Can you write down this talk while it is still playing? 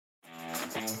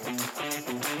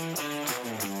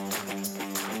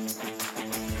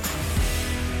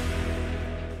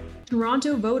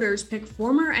Toronto voters pick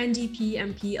former NDP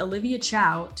MP Olivia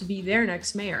Chow to be their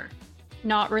next mayor.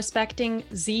 Not respecting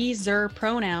ze/zer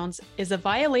pronouns is a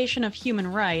violation of human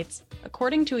rights,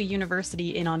 according to a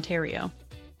university in Ontario.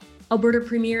 Alberta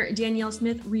Premier Danielle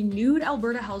Smith renewed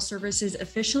Alberta Health Services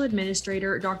official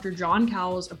administrator Dr. John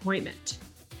Cowell's appointment.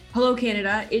 Hello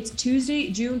Canada, it's Tuesday,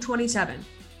 June 27th,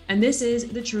 and this is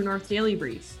the True North Daily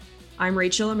Brief. I'm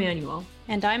Rachel Emmanuel.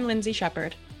 And I'm Lindsay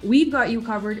Shepard. We've got you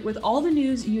covered with all the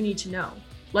news you need to know.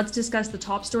 Let's discuss the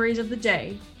top stories of the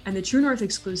day and the True North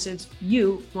exclusives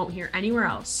you won't hear anywhere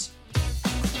else.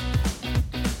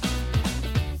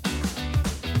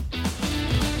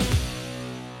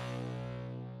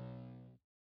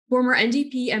 Former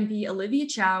NDP MP Olivia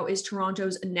Chow is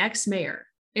Toronto's next mayor.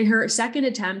 In her second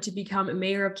attempt to become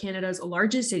mayor of Canada's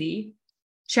largest city,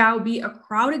 Chow beat a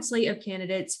crowded slate of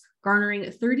candidates, garnering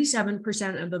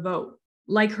 37% of the vote.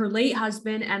 Like her late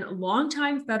husband and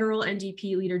longtime federal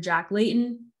NDP leader Jack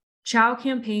Layton, Chow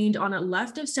campaigned on a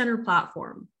left-of-center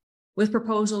platform with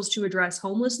proposals to address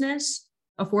homelessness,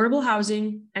 affordable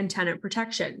housing, and tenant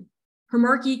protection. Her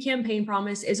marquee campaign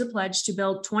promise is a pledge to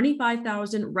build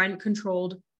 25,000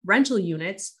 rent-controlled rental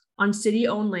units on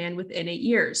city-owned land within 8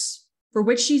 years, for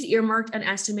which she's earmarked an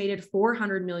estimated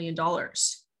 $400 million.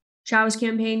 Chow's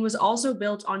campaign was also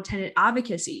built on tenant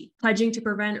advocacy, pledging to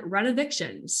prevent rent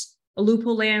evictions, a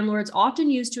loophole landlords often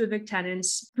use to evict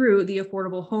tenants through the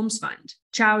Affordable Homes Fund.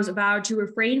 Chow's vowed to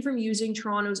refrain from using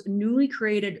Toronto's newly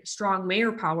created strong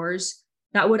mayor powers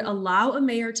that would allow a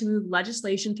mayor to move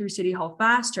legislation through City Hall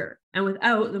faster and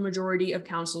without the majority of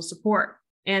council support.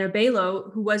 Anna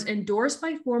Balo, who was endorsed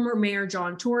by former Mayor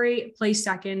John Tory, placed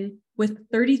second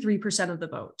with 33% of the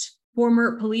vote.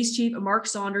 Former Police Chief Mark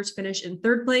Saunders finished in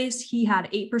third place. He had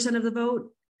 8% of the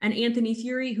vote. And Anthony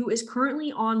Furey, who is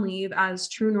currently on leave as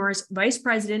True North's Vice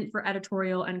President for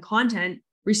Editorial and Content,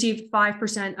 received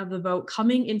 5% of the vote,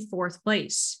 coming in fourth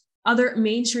place. Other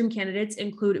mainstream candidates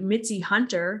include Mitzi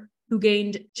Hunter, who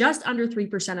gained just under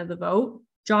 3% of the vote,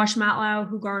 Josh Matlow,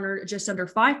 who garnered just under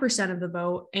 5% of the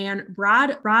vote, and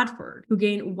Brad Bradford, who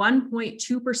gained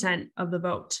 1.2% of the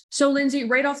vote. So Lindsay,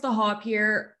 right off the hop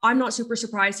here, I'm not super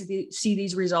surprised to see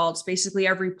these results. Basically,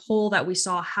 every poll that we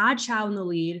saw had Chow in the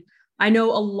lead. I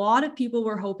know a lot of people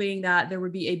were hoping that there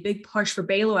would be a big push for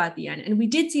Balo at the end, and we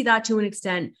did see that to an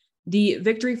extent. The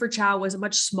victory for Chow was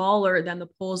much smaller than the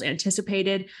polls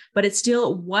anticipated, but it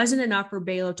still wasn't enough for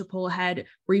Balo to pull ahead.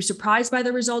 Were you surprised by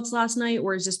the results last night,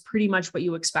 or is this pretty much what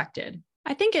you expected?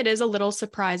 I think it is a little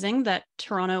surprising that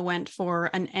Toronto went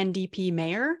for an NDP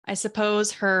mayor. I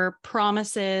suppose her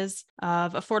promises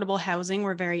of affordable housing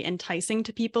were very enticing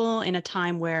to people in a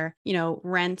time where,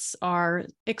 rents are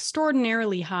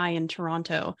extraordinarily high in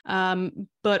Toronto.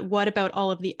 But what about all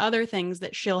of the other things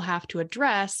that she'll have to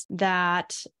address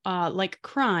that, like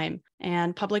crime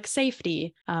and public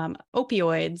safety,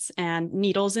 opioids and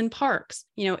needles in parks?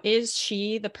 Is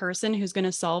she the person who's going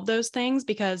to solve those things?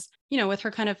 Because, with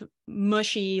her kind of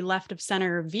mushy left of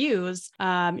center views,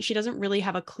 she doesn't really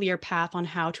have a clear path on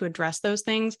how to address those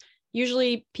things.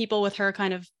 Usually people with her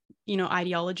kind of,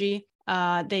 ideology,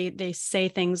 they say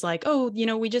things like,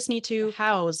 we just need to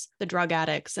house the drug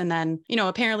addicts. And then,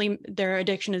 apparently their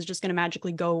addiction is just going to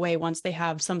magically go away once they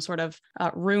have some sort of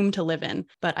room to live in.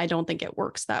 But I don't think it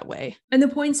works that way. And the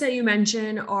points that you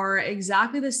mentioned are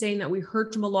exactly the same that we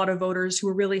heard from a lot of voters who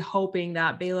were really hoping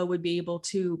that Balo would be able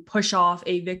to push off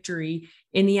a victory.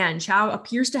 In the end, Chow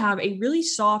appears to have a really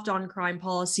soft on crime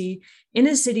policy in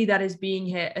a city that is being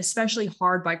hit especially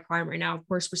hard by crime right now. Of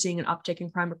course, we're seeing an uptick in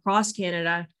crime across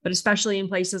Canada, but especially in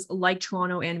places like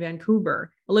Toronto and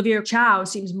Vancouver. Olivia Chow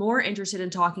seems more interested in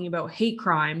talking about hate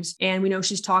crimes. And we know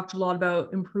she's talked a lot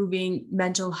about improving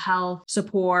mental health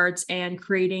supports and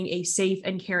creating a safe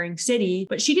and caring city,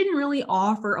 but she didn't really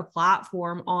offer a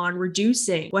platform on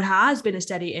reducing what has been a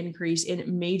steady increase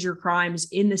in major crimes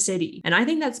in the city. And I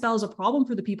think that spells a problem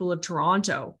for the people of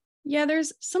Toronto. Yeah,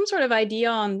 there's some sort of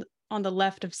idea on the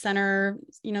left of center,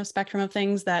 spectrum of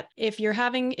things that if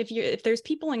there's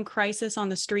people in crisis on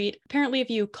the street, apparently if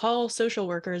you call social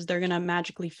workers, they're going to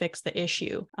magically fix the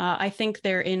issue. I think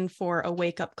they're in for a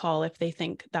wake-up call if they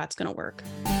think that's going to work.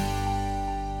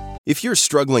 If you're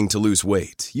struggling to lose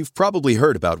weight, you've probably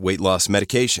heard about weight loss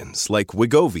medications like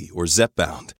Wegovy or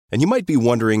Zepbound, and you might be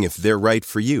wondering if they're right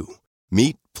for you.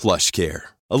 Meet PlushCare,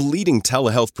 a leading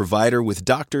telehealth provider with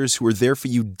doctors who are there for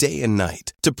you day and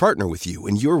night to partner with you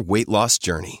in your weight loss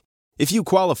journey. If you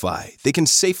qualify, they can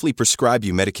safely prescribe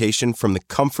you medication from the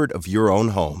comfort of your own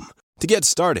home. To get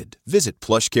started, visit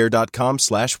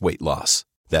plushcare.com/weight-loss.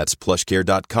 That's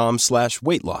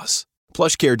plushcare.com/weight-loss.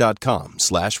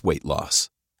 PlushCare.com/weight loss.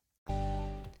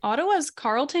 Ottawa's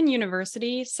Carleton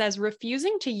University says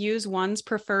refusing to use one's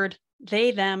preferred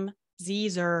they, them,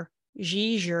 zee-zer,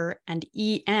 she-zer, and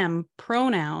em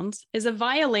pronouns is a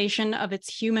violation of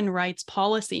its human rights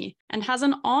policy and has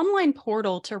an online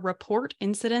portal to report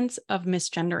incidents of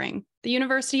misgendering. The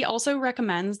university also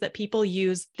recommends that people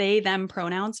use they, them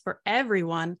pronouns for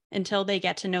everyone until they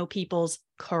get to know people's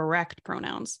correct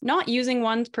pronouns. Not using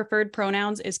one's preferred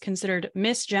pronouns is considered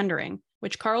misgendering,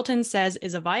 which Carleton says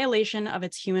is a violation of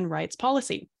its human rights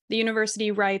policy. The university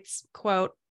writes,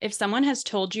 quote, "If someone has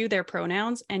told you their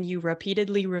pronouns and you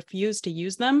repeatedly refuse to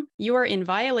use them, you are in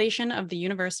violation of the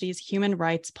university's human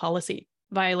rights policy.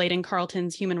 Violating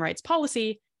Carleton's human rights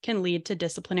policy can lead to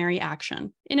disciplinary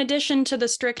action." In addition to the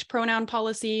strict pronoun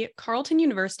policy, Carleton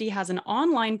University has an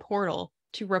online portal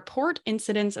to report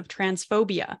incidents of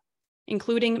transphobia,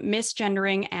 including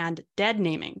misgendering and dead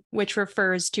naming, which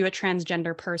refers to a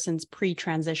transgender person's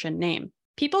pre-transition name.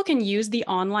 People can use the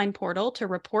online portal to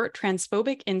report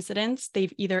transphobic incidents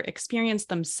they've either experienced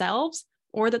themselves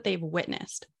or that they've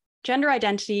witnessed. Gender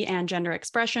identity and gender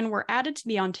expression were added to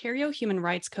the Ontario Human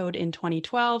Rights Code in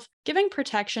 2012, giving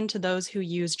protection to those who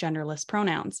use genderless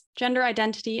pronouns. Gender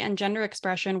identity and gender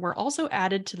expression were also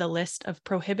added to the list of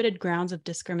prohibited grounds of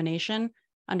discrimination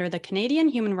under the Canadian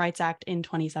Human Rights Act in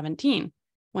 2017,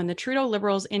 when the Trudeau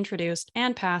Liberals introduced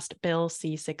and passed Bill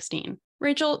C-16.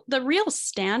 Rachel, the real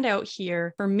standout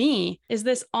here for me is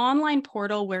this online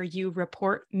portal where you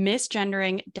report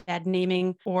misgendering, dead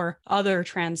naming, or other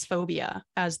transphobia,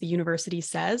 as the university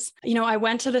says. I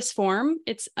went to this form,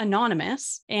 it's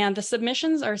anonymous, and the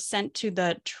submissions are sent to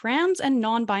the Trans and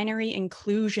Non-Binary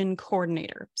Inclusion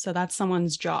Coordinator. So that's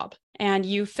someone's job. And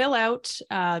you fill out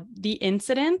the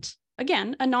incident,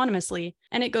 again, anonymously,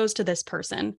 and it goes to this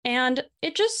person. And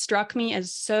it just struck me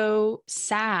as so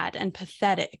sad and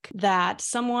pathetic that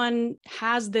someone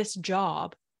has this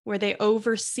job where they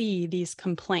oversee these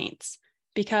complaints,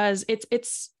 because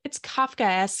it's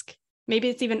Kafkaesque, maybe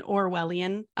it's even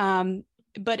Orwellian.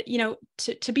 But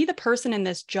to be the person in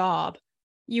this job,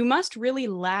 you must really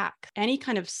lack any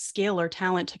kind of skill or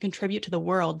talent to contribute to the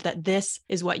world that this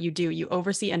is what you do. You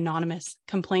oversee anonymous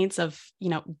complaints of,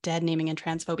 dead naming and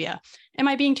transphobia. Am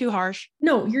I being too harsh?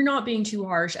 No, you're not being too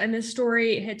harsh. And this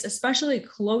story hits especially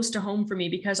close to home for me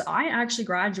because I actually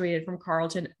graduated from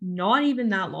Carleton not even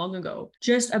that long ago,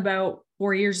 just about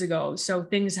 4 years ago. So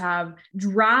things have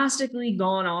drastically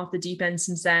gone off the deep end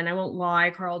since then. I won't lie,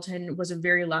 Carleton was a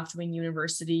very left-wing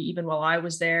university. Even while I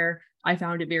was there, I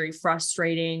found it very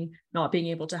frustrating not being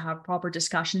able to have proper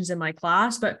discussions in my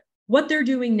class. But what they're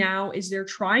doing now is they're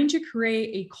trying to create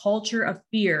a culture of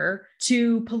fear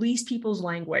to police people's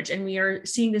language. And we are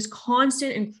seeing this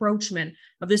constant encroachment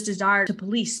of this desire to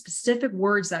police specific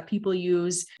words that people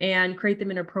use and create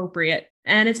them inappropriate.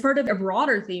 And it's part of a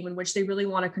broader theme in which they really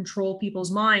want to control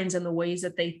people's minds and the ways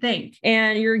that they think.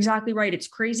 And you're exactly right. It's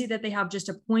crazy that they have just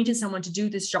appointed someone to do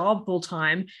this job full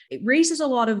time. It raises a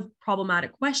lot of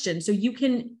problematic questions. So you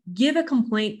can give a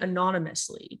complaint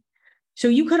anonymously. So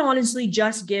you could honestly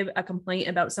just give a complaint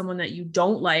about someone that you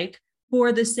don't like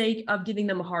for the sake of giving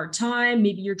them a hard time.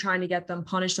 Maybe you're trying to get them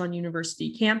punished on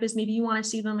university campus. Maybe you want to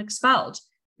see them expelled.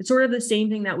 It's sort of the same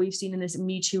thing that we've seen in this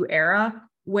Me Too era,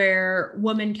 where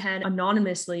women can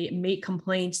anonymously make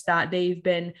complaints that they've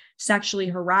been sexually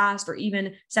harassed or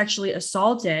even sexually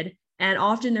assaulted. And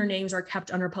often their names are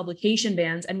kept under publication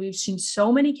bans. And we've seen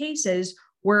so many cases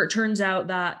where it turns out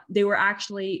that they were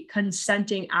actually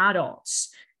consenting adults.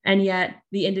 And yet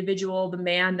the individual, the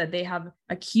man that they have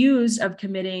accused of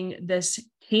committing this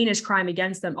heinous crime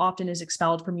against them, often is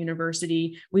expelled from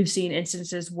university. We've seen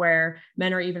instances where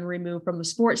men are even removed from the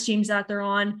sports teams that they're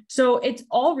on. So it's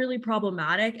all really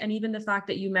problematic. And even the fact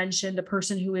that you mentioned the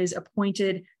person who is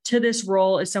appointed to this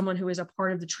role is someone who is a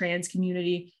part of the trans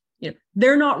community.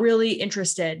 They're not really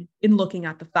interested in looking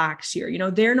at the facts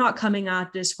here. They're not coming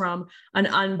at this from an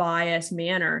unbiased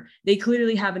manner. They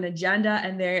clearly have an agenda,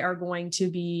 and they are going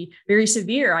to be very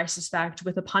severe, I suspect,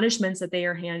 with the punishments that they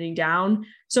are handing down.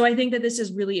 So I think that this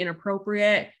is really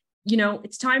inappropriate.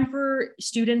 It's time for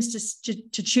students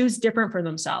to choose different for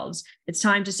themselves. It's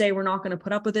time to say, we're not going to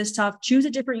put up with this stuff. Choose a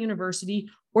different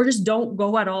university, or just don't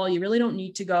go at all. You really don't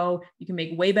need to go. You can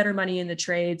make way better money in the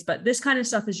trades, but this kind of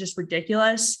stuff is just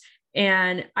ridiculous.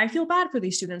 And I feel bad for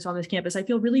these students on this campus. I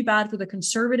feel really bad for the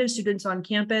conservative students on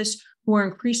campus who are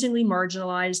increasingly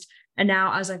marginalized. And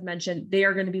now, as I've mentioned, they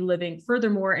are going to be living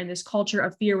furthermore in this culture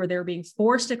of fear where they're being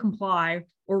forced to comply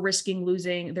or risking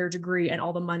losing their degree and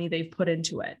all the money they've put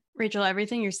into it. Rachel,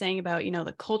 everything you're saying about,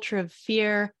 the culture of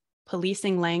fear,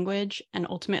 policing language, and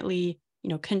ultimately,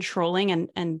 controlling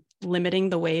and limiting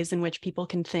the ways in which people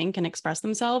can think and express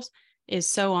themselves is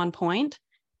so on point.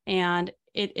 And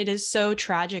it is so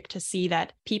tragic to see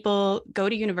that people go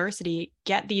to university,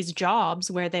 get these jobs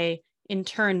where they in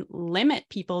turn limit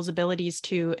people's abilities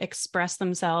to express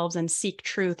themselves and seek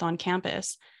truth on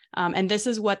campus. And this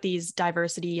is what these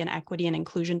diversity and equity and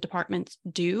inclusion departments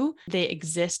do. They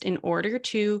exist in order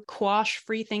to quash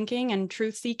free thinking and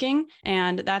truth seeking.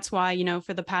 And that's why,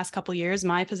 for the past couple of years,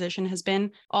 my position has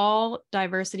been all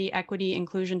diversity, equity,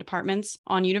 inclusion departments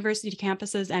on university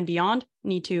campuses and beyond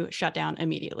need to shut down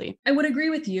immediately. I would agree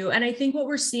with you. And I think what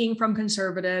we're seeing from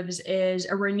conservatives is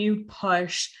a renewed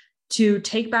push to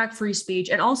take back free speech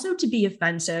and also to be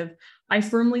offensive. I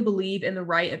firmly believe in the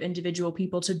right of individual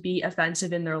people to be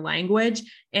offensive in their language,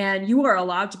 and you are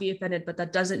allowed to be offended, but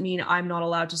that doesn't mean I'm not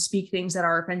allowed to speak things that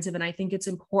are offensive. And I think it's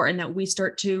important that we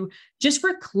start to just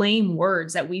reclaim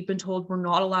words that we've been told we're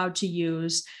not allowed to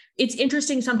use. It's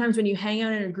interesting sometimes when you hang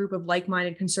out in a group of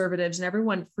like-minded conservatives and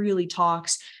everyone freely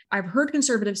talks. I've heard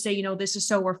conservatives say, this is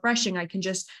so refreshing. I can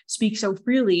just speak so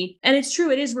freely. And it's true,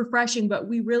 it is refreshing, but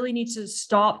we really need to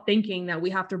stop thinking that we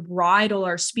have to bridle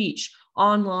our speech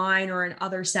online or in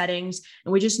other settings.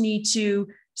 And we just need to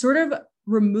sort of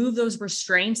remove those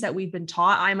restraints that we've been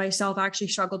taught. I myself actually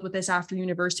struggled with this after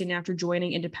university and after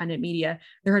joining independent media.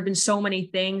 There had been so many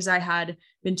things I had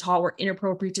been taught were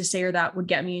inappropriate to say or that would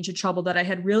get me into trouble that I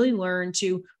had really learned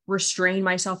to restrain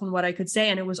myself on what I could say.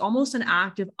 And it was almost an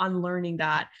act of unlearning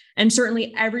that. And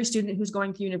certainly every student who's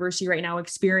going through university right now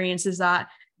experiences that.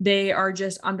 They are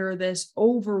just under this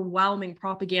overwhelming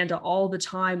propaganda all the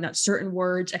time that certain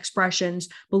words, expressions,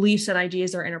 beliefs, and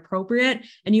ideas are inappropriate.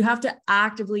 And you have to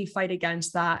actively fight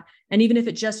against that. And even if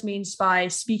it just means by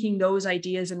speaking those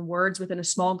ideas and words within a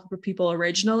small group of people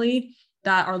originally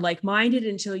that are like-minded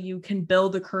until you can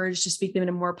build the courage to speak them in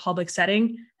a more public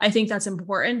setting, I think that's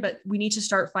important, but we need to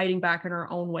start fighting back in our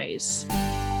own ways.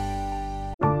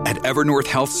 At Evernorth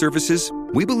Health Services,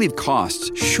 we believe costs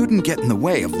shouldn't get in the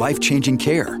way of life-changing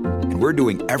care, and we're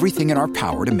doing everything in our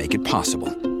power to make it possible.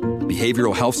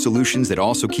 Behavioral health solutions that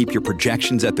also keep your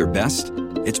projections at their best?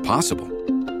 It's possible.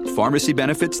 Pharmacy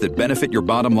benefits that benefit your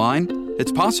bottom line?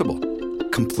 It's possible.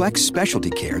 Complex specialty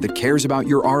care that cares about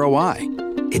your ROI?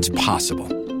 It's possible.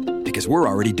 Because we're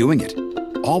already doing it.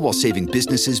 All while saving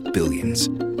businesses billions.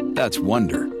 That's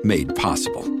Wonder made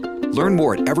possible. Learn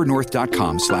more at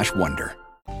evernorth.com/wonder.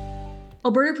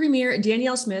 Alberta Premier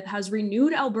Danielle Smith has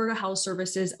renewed Alberta Health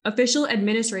Services official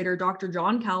administrator Dr.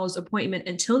 John Cowell's appointment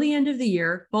until the end of the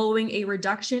year, following a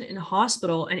reduction in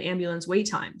hospital and ambulance wait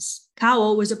times.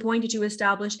 Cowell was appointed to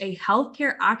establish a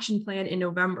healthcare action plan in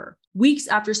November, weeks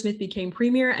after Smith became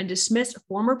premier and dismissed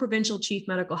former provincial chief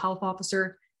medical health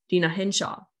officer Dina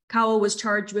Hinshaw. Cowell was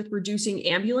charged with reducing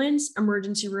ambulance,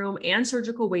 emergency room, and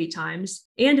surgical wait times,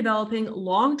 and developing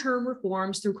long-term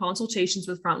reforms through consultations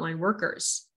with frontline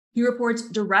workers. He reports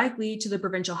directly to the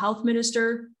provincial health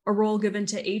minister, a role given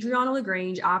to Adriana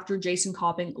LaGrange after Jason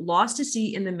Copping lost his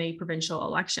seat in the May provincial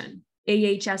election.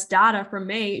 AHS data from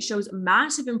May shows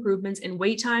massive improvements in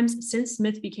wait times since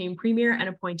Smith became premier and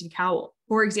appointed Cowell.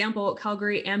 For example,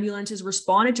 Calgary ambulances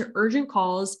responded to urgent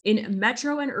calls in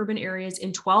metro and urban areas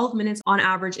in 12 minutes on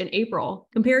average in April,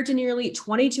 compared to nearly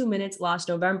 22 minutes last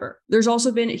November. There's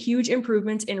also been huge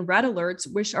improvements in red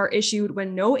alerts, which are issued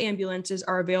when no ambulances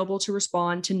are available to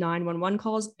respond to 911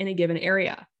 calls in a given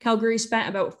area. Calgary spent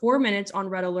about 4 minutes on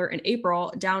red alert in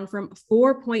April, down from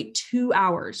 4.2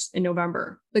 hours in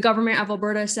November. The government of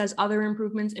Alberta says other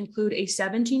improvements include a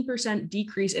 17%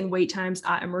 decrease in wait times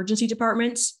at emergency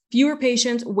departments, fewer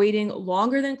patients waiting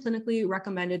longer than clinically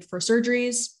recommended for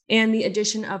surgeries, and the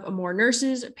addition of more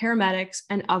nurses, paramedics,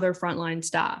 and other frontline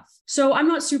staff. So I'm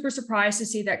not super surprised to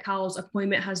see that Cowell's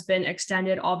appointment has been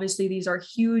extended. Obviously, these are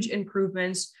huge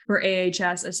improvements for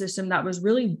AHS, a system that was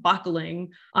really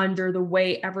buckling under the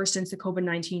weight ever since the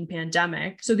COVID-19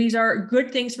 pandemic. So these are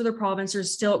good things for the province.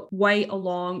 There's still quite a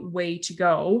long way to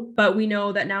go, but we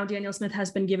know that now Danielle Smith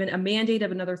has been given a mandate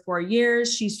of another 4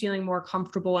 years. She's feeling more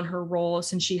comfortable in her role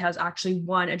since she has actually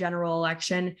won a general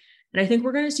election. And I think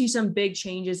we're going to see some big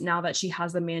changes now that she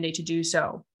has the mandate to do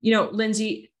so.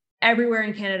 Lindsay, everywhere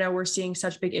in Canada, we're seeing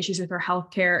such big issues with our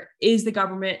healthcare. Is the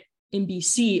government in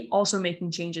BC also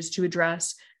making changes to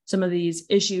address some of these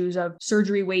issues of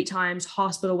surgery wait times,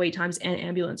 hospital wait times, and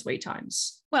ambulance wait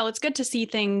times? Well, it's good to see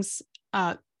things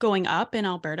going up in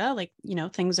Alberta.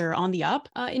 Things are on the up.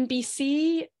 In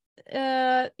BC,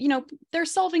 they're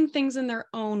solving things in their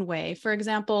own way. For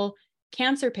example,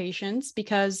 cancer patients,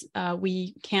 because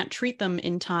we can't treat them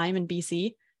in time in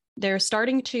BC, they're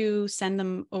starting to send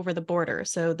them over the border.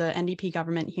 So the NDP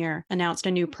government here announced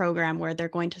a new program where they're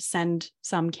going to send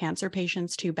some cancer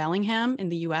patients to Bellingham in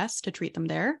the US to treat them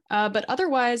there. But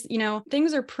otherwise,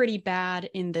 things are pretty bad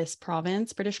in this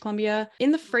province, British Columbia.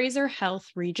 In the Fraser Health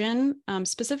region,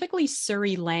 specifically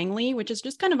Surrey Langley, which is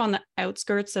just kind of on the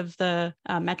outskirts of the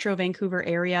Metro Vancouver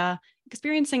area,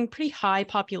 experiencing pretty high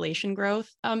population growth.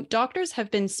 Doctors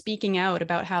have been speaking out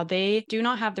about how they do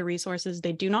not have the resources,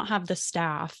 they do not have the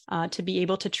staff to be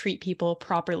able to treat people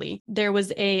properly. There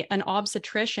was an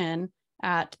obstetrician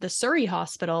at the Surrey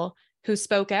Hospital who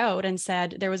spoke out and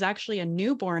said there was actually a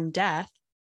newborn death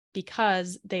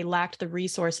because they lacked the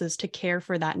resources to care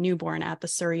for that newborn at the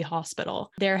Surrey Hospital.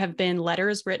 There have been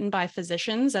letters written by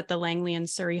physicians at the Langley and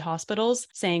Surrey hospitals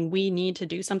saying we need to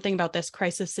do something about this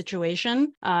crisis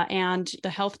situation. And the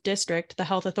health district, the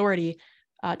health authority,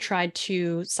 tried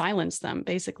to silence them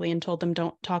basically and told them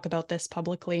don't talk about this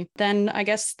publicly. Then I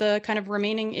guess the kind of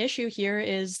remaining issue here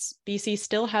is BC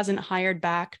still hasn't hired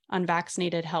back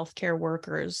unvaccinated healthcare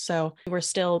workers. So we're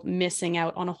still missing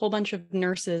out on a whole bunch of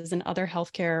nurses and other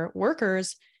healthcare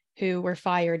workers who were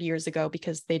fired years ago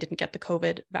because they didn't get the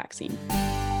COVID vaccine.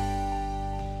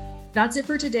 That's it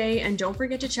for today, and don't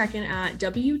forget to check in at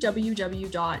www.tnc.news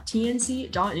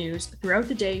throughout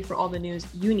the day for all the news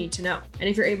you need to know. And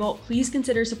if you're able, please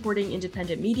consider supporting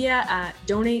independent media at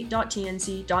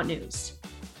donate.tnc.news.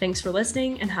 Thanks for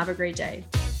listening and have a great day.